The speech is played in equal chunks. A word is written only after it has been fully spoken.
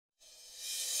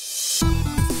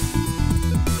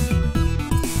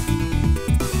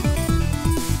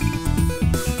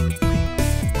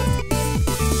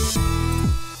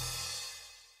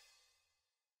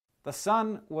The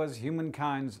sun was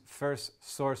humankind's first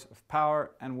source of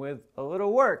power, and with a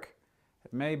little work,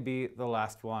 it may be the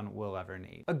last one we'll ever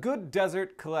need. A good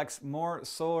desert collects more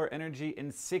solar energy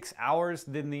in 6 hours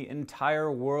than the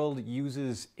entire world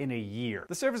uses in a year.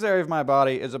 The surface area of my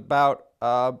body is about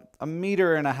 1.5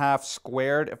 meters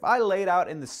squared. If I laid out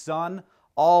in the sun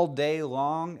all day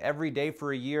long, every day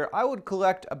for a year, I would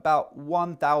collect about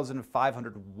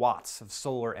 1,500 watts of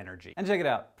solar energy. And check it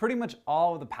out, pretty much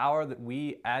all of the power that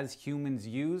we as humans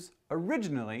use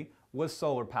originally was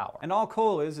solar power. And all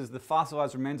coal is the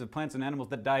fossilized remains of plants and animals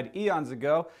that died eons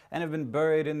ago and have been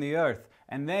buried in the earth.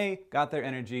 And they got their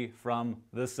energy from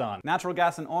the sun. Natural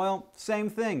gas and oil, same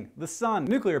thing, the sun.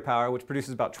 Nuclear power, which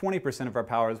produces about 20% of our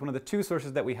power, is one of the two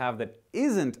sources that we have that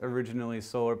isn't originally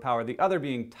solar power, the other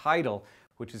being tidal,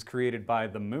 which is created by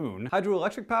the moon.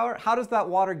 Hydroelectric power, how does that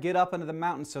water get up into the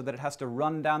mountains so that it has to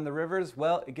run down the rivers?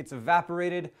 Well, it gets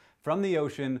evaporated from the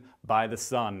ocean by the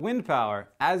sun. Wind power,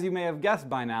 as you may have guessed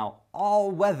by now,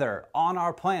 all weather on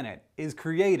our planet is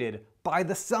created by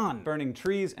the sun. Burning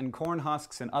trees and corn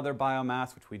husks and other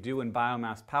biomass, which we do in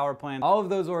biomass power plants, all of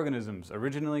those organisms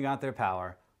originally got their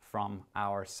power from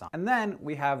our sun. And then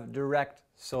we have direct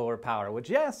solar power, which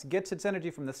yes, gets its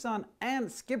energy from the sun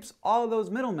and skips all of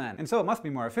those middlemen. And so it must be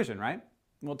more efficient, right?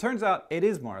 Well, it turns out it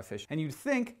is more efficient. And you'd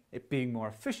think it being more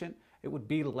efficient, it would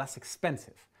be less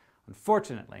expensive.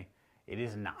 Unfortunately, it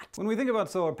is not. When we think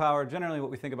about solar power, generally what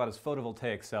we think about is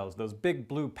photovoltaic cells, those big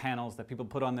blue panels that people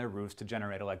put on their roofs to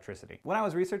generate electricity. When I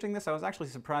was researching this, I was actually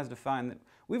surprised to find that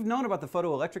we've known about the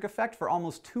photoelectric effect for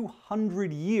almost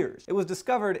 200 years. It was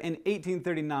discovered in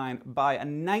 1839 by a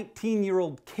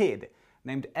 19-year-old kid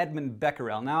named Edmund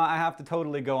Becquerel. Now I have to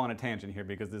totally go on a tangent here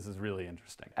because this is really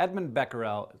interesting. Edmund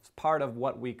Becquerel is part of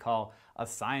what we call a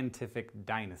scientific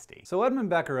dynasty. So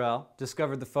Edmund Becquerel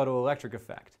discovered the photoelectric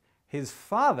effect. His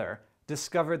father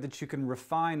discovered that you can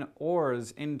refine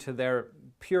ores into their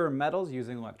pure metals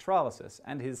using electrolysis,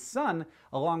 and his son,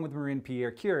 along with Marie and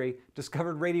Pierre Curie,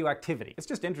 discovered radioactivity. It's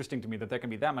just interesting to me that there can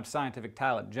be that much scientific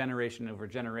talent generation over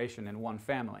generation in one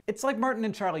family. It's like Martin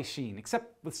and Charlie Sheen,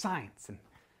 except with science and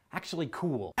actually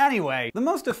cool. Anyway, the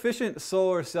most efficient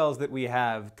solar cells that we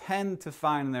have tend to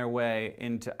find their way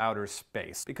into outer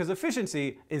space because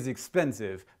efficiency is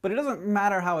expensive, but it doesn't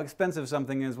matter how expensive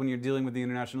something is when you're dealing with the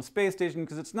International Space Station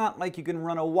because it's not like you can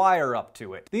run a wire up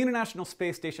to it. The International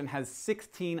Space Station has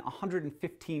 16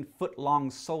 115-foot-long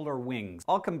solar wings.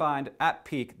 All combined, at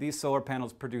peak, these solar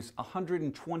panels produce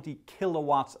 120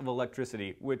 kilowatts of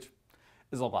electricity, which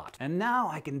is a lot. And now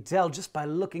I can tell just by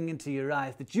looking into your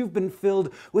eyes that you've been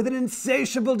filled with an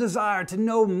insatiable desire to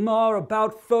know more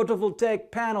about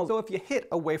photovoltaic panels. So if you hit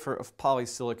a wafer of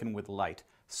polysilicon with light,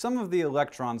 some of the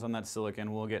electrons on that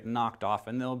silicon will get knocked off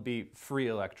and they'll be free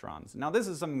electrons. Now this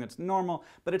is something that's normal,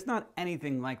 but it's not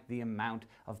anything like the amount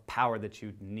of power that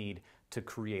you'd need to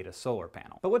create a solar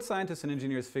panel. But what scientists and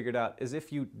engineers figured out is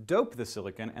if you dope the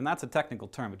silicon, and that's a technical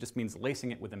term, it just means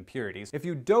lacing it with impurities, if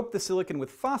you dope the silicon with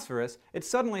phosphorus, it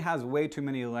suddenly has way too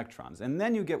many electrons, and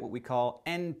then you get what we call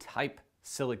N-type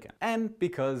silicon. N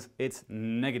because it's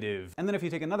negative. And then if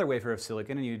you take another wafer of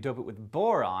silicon and you dope it with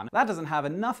boron, that doesn't have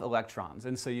enough electrons,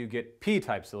 and so you get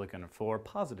P-type silicon for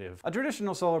positive. A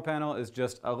traditional solar panel is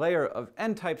just a layer of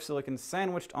N-type silicon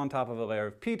sandwiched on top of a layer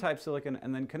of P-type silicon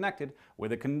and then connected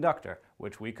with a conductor,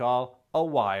 which we call a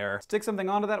wire. Stick something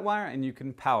onto that wire and you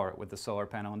can power it with the solar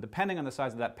panel, and depending on the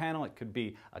size of that panel, it could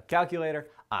be a calculator,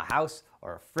 a house,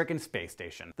 or a frickin' space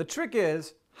station. The trick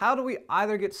is, how do we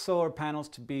either get solar panels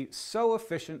to be so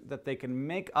efficient that they can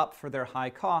make up for their high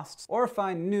costs, or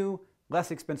find new,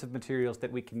 less expensive materials that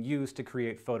we can use to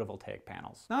create photovoltaic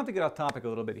panels? Now I have to get off topic a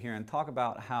little bit here and talk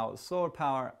about how solar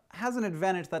power has an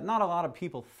advantage that not a lot of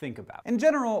people think about. In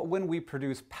general, when we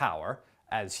produce power,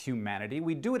 as humanity,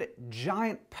 we do it at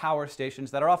giant power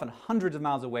stations that are often hundreds of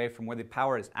miles away from where the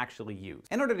power is actually used.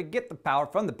 In order to get the power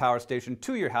from the power station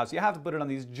to your house, you have to put it on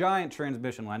these giant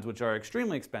transmission lines, which are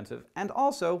extremely expensive, and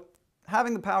also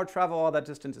having the power travel all that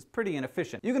distance is pretty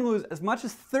inefficient. You can lose as much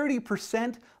as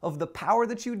 30% of the power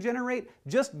that you generate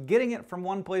just getting it from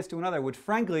one place to another, which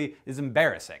frankly is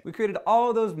embarrassing. We created all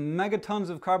of those megatons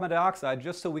of carbon dioxide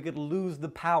just so we could lose the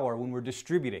power when we're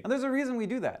distributing. And there's a reason we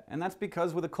do that, and that's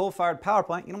because with a coal-fired power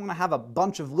plant, you don't want to have a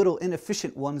bunch of little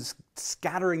inefficient ones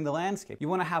scattering the landscape. You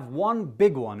want to have one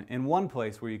big one in one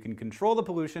place where you can control the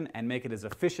pollution and make it as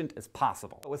efficient as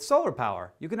possible. But with solar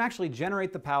power, you can actually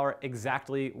generate the power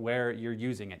exactly where you're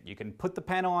using it. You can put the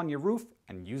panel on your roof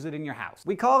and use it in your house.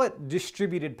 We call it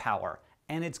distributed power,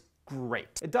 and it's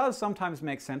great. It does sometimes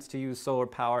make sense to use solar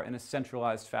power in a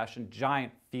centralized fashion,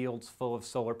 giant fields full of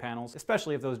solar panels,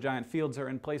 especially if those giant fields are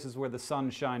in places where the sun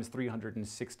shines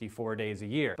 364 days a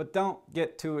year. But don't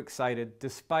get too excited.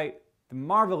 Despite the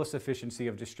marvelous efficiency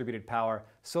of distributed power,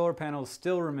 solar panels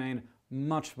still remain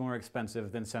much more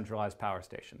expensive than centralized power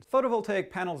stations. Photovoltaic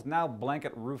panels now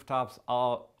blanket rooftops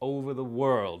all over the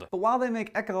world. But while they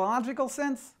make ecological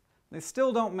sense, they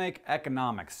still don't make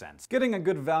economic sense. Getting a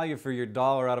good value for your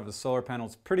dollar out of a solar panel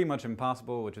is pretty much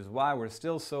impossible, which is why we're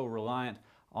still so reliant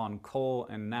on coal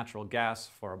and natural gas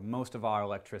for most of our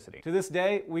electricity. To this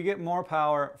day, we get more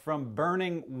power from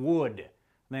burning wood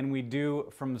than we do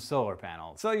from solar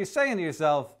panels. So you're saying to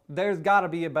yourself, there's gotta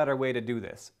be a better way to do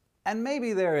this. And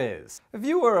maybe there is. If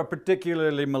you were a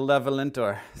particularly malevolent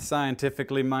or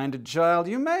scientifically minded child,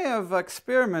 you may have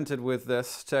experimented with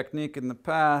this technique in the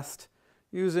past,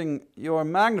 using your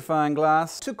magnifying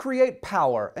glass to create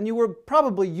power. And you were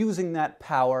probably using that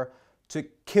power to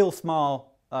kill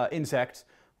small insects,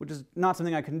 which is not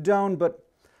something I condone, but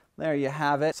there you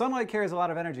have it. Sunlight carries a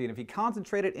lot of energy, and if you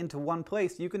concentrate it into one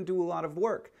place, you can do a lot of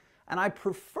work. And I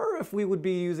prefer if we would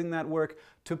be using that work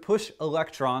to push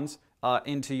electrons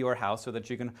into your house so that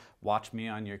you can watch me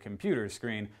on your computer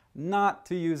screen, not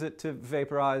to use it to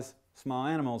vaporize small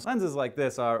animals. Lenses like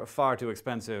this are far too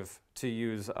expensive to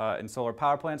use in solar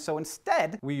power plants, so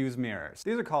instead we use mirrors.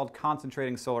 These are called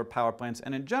concentrating solar power plants,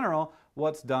 and in general,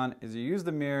 what's done is you use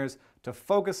the mirrors to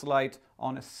focus light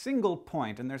on a single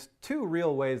point, and there's two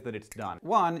real ways that it's done.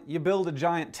 One, you build a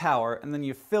giant tower, and then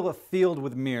you fill a field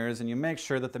with mirrors, and you make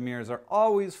sure that the mirrors are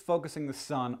always focusing the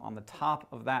sun on the top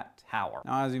of that tower.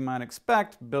 Now, as you might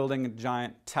expect, building a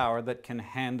giant tower that can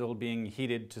handle being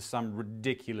heated to some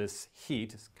ridiculous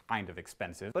heat is kind of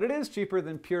expensive, but it is cheaper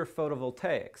than pure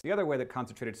photovoltaics. The other way that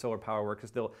concentrated solar power works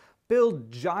is they'll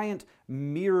build giant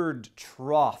mirrored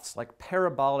troughs, like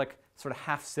parabolic sort of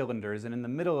half cylinders, and in the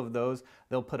middle of those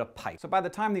they'll put a pipe. So by the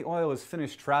time the oil is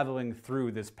finished traveling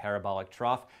through this parabolic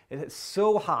trough, it is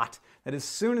so hot that as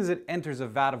soon as it enters a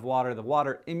vat of water, the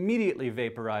water immediately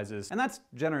vaporizes. And that's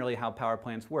generally how power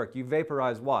plants work. You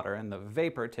vaporize water, and the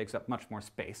vapor takes up much more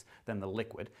space than the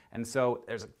liquid. And so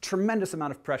there's a tremendous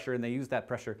amount of pressure, and they use that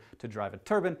pressure to drive a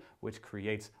turbine, which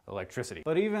creates electricity.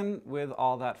 But even with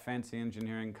all that fancy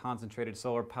engineering, concentrated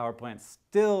solar power plants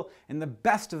still, in the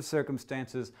best of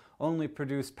circumstances, only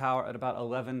produce power at about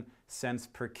 11 cents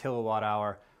per kilowatt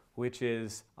hour, which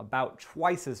is about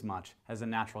twice as much as a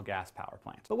natural gas power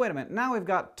plant. But wait a minute, now we've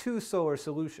got two solar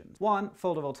solutions. One,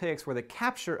 photovoltaics, where the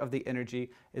capture of the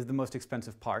energy is the most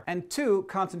expensive part, and two,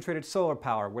 concentrated solar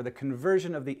power, where the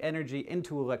conversion of the energy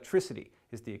into electricity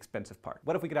is the expensive part.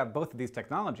 What if we could have both of these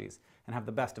technologies and have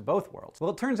the best of both worlds?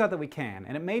 Well, it turns out that we can,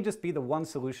 and it may just be the one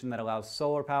solution that allows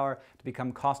solar power to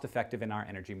become cost-effective in our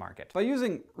energy market. By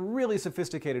using really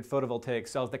sophisticated photovoltaic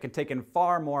cells that can take in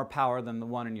far more power than the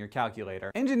one in your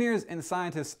calculator, engineers and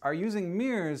scientists are using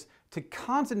mirrors to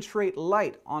concentrate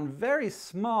light on very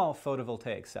small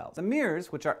photovoltaic cells. The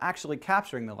mirrors, which are actually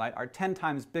capturing the light, are 10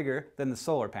 times bigger than the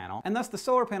solar panel, and thus the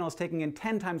solar panel is taking in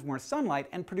 10 times more sunlight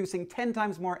and producing 10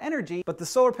 times more energy, but the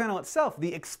solar panel itself,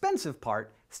 the expensive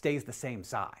part, stays the same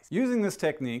size. Using this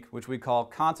technique, which we call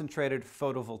concentrated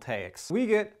photovoltaics, we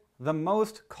get the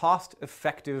most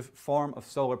cost-effective form of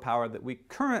solar power that we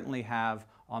currently have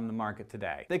on the market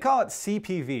today. They call it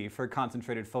CPV for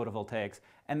concentrated photovoltaics,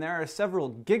 and there are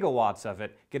several gigawatts of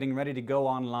it getting ready to go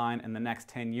online in the next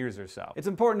 10 years or so. It's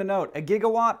important to note, a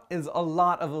gigawatt is a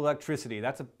lot of electricity.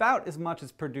 That's about as much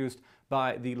as produced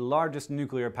by the largest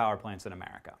nuclear power plants in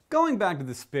America. Going back to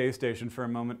the space station for a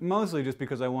moment, mostly just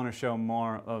because I want to show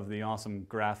more of the awesome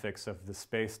graphics of the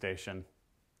space station.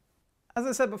 As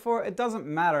I said before, it doesn't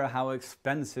matter how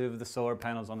expensive the solar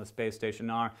panels on the space station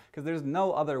are, because there's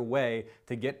no other way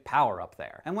to get power up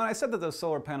there. And when I said that those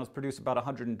solar panels produce about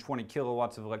 120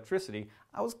 kilowatts of electricity,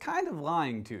 I was kind of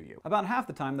lying to you. About half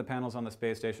the time, the panels on the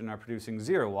space station are producing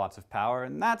 0 watts of power,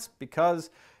 and that's because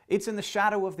it's in the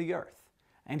shadow of the Earth.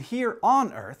 And here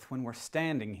on Earth, when we're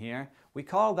standing here, we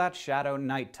call that shadow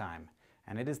nighttime,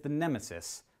 and it is the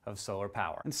nemesis of solar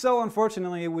power. And so,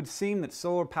 unfortunately, it would seem that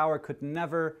solar power could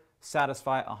never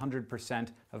satisfy 100%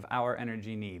 of our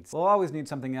energy needs. We'll always need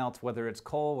something else, whether it's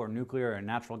coal or nuclear or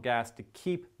natural gas, to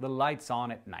keep the lights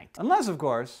on at night. Unless, of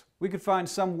course, we could find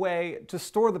some way to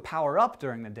store the power up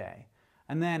during the day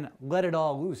and then let it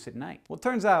all loose at night. Well, it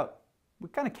turns out We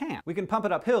kind of can't. We can pump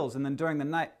it up hills and then during the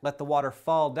night let the water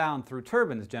fall down through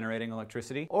turbines generating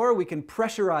electricity. Or we can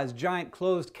pressurize giant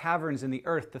closed caverns in the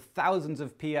earth to thousands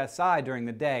of psi during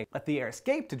the day, let the air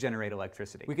escape to generate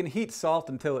electricity. We can heat salt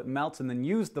until it melts and then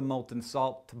use the molten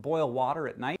salt to boil water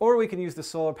at night. Or we can use the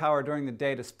solar power during the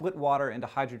day to split water into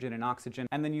hydrogen and oxygen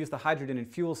and then use the hydrogen in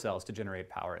fuel cells to generate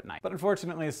power at night. But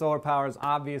unfortunately, solar power is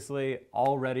obviously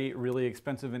already really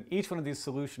expensive, and each one of these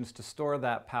solutions to store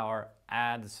that power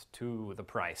adds to the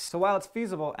price. So while it's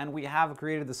feasible and we have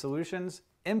created the solutions,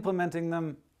 implementing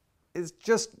them is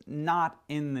just not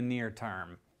in the near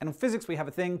term. And in physics, we have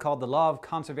a thing called the law of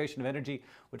conservation of energy,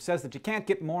 which says that you can't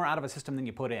get more out of a system than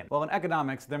you put in. Well, in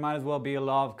economics, there might as well be a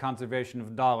law of conservation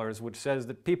of dollars, which says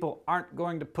that people aren't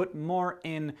going to put more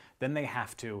in than they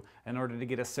have to in order to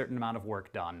get a certain amount of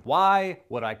work done. Why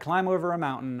would I climb over a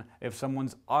mountain if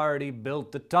someone's already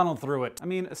built a tunnel through it? I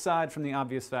mean, aside from the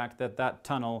obvious fact that that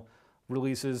tunnel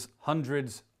releases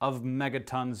hundreds of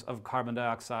megatons of carbon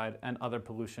dioxide and other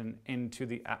pollution into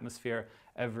the atmosphere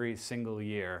every single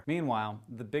year. Meanwhile,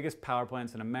 the biggest power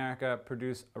plants in America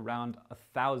produce around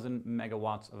 1,000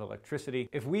 megawatts of electricity.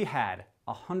 If we had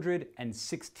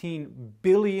 116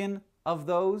 billion of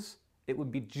those, it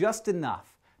would be just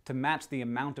enough to match the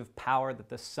amount of power that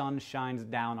the sun shines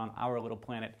down on our little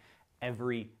planet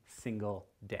every single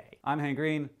day. I'm Hank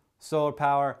Green. Solar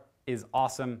power is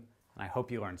awesome, and I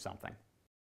hope you learned something.